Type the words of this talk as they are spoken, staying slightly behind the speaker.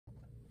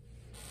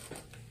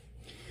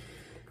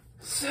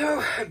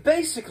So I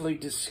basically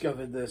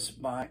discovered this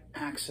by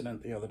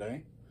accident the other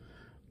day.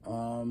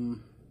 I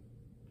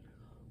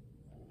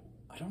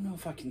don't know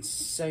if I can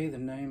say the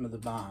name of the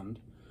band,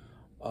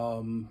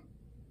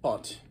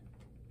 but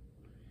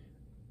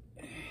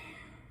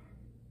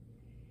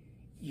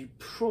you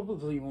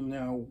probably will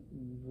know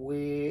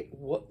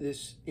what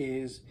this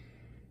is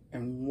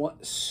and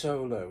what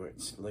solo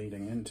it's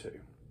leading into.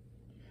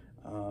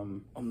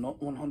 I'm not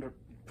 100%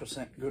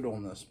 good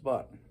on this,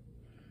 but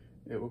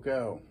it will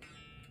go.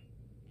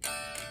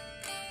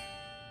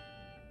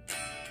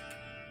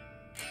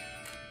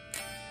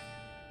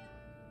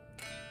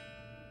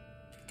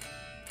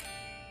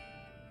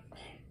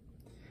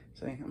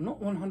 See, I'm not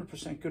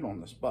 100% good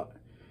on this, but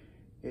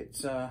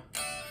it's then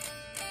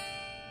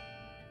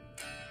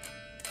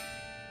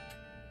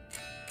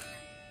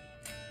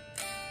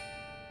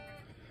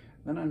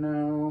I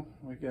know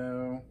we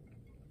go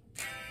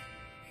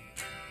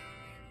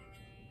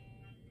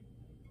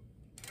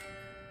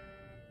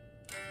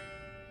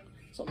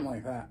something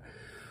like that.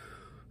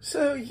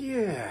 So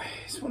yeah,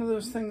 it's one of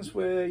those things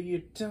where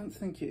you don't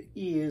think your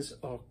ears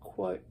are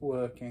quite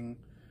working,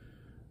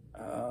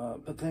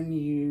 but then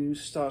you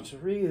start to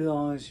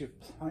realize you're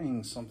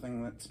playing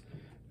something that's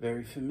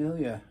very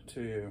familiar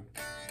to you.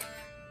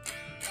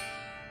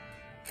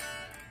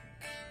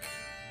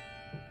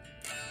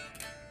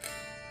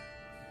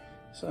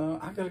 So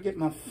I've got to get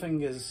my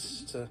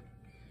fingers to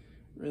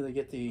really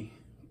get the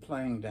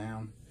playing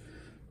down,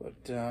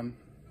 but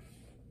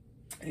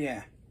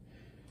yeah,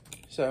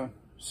 so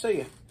see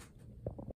ya.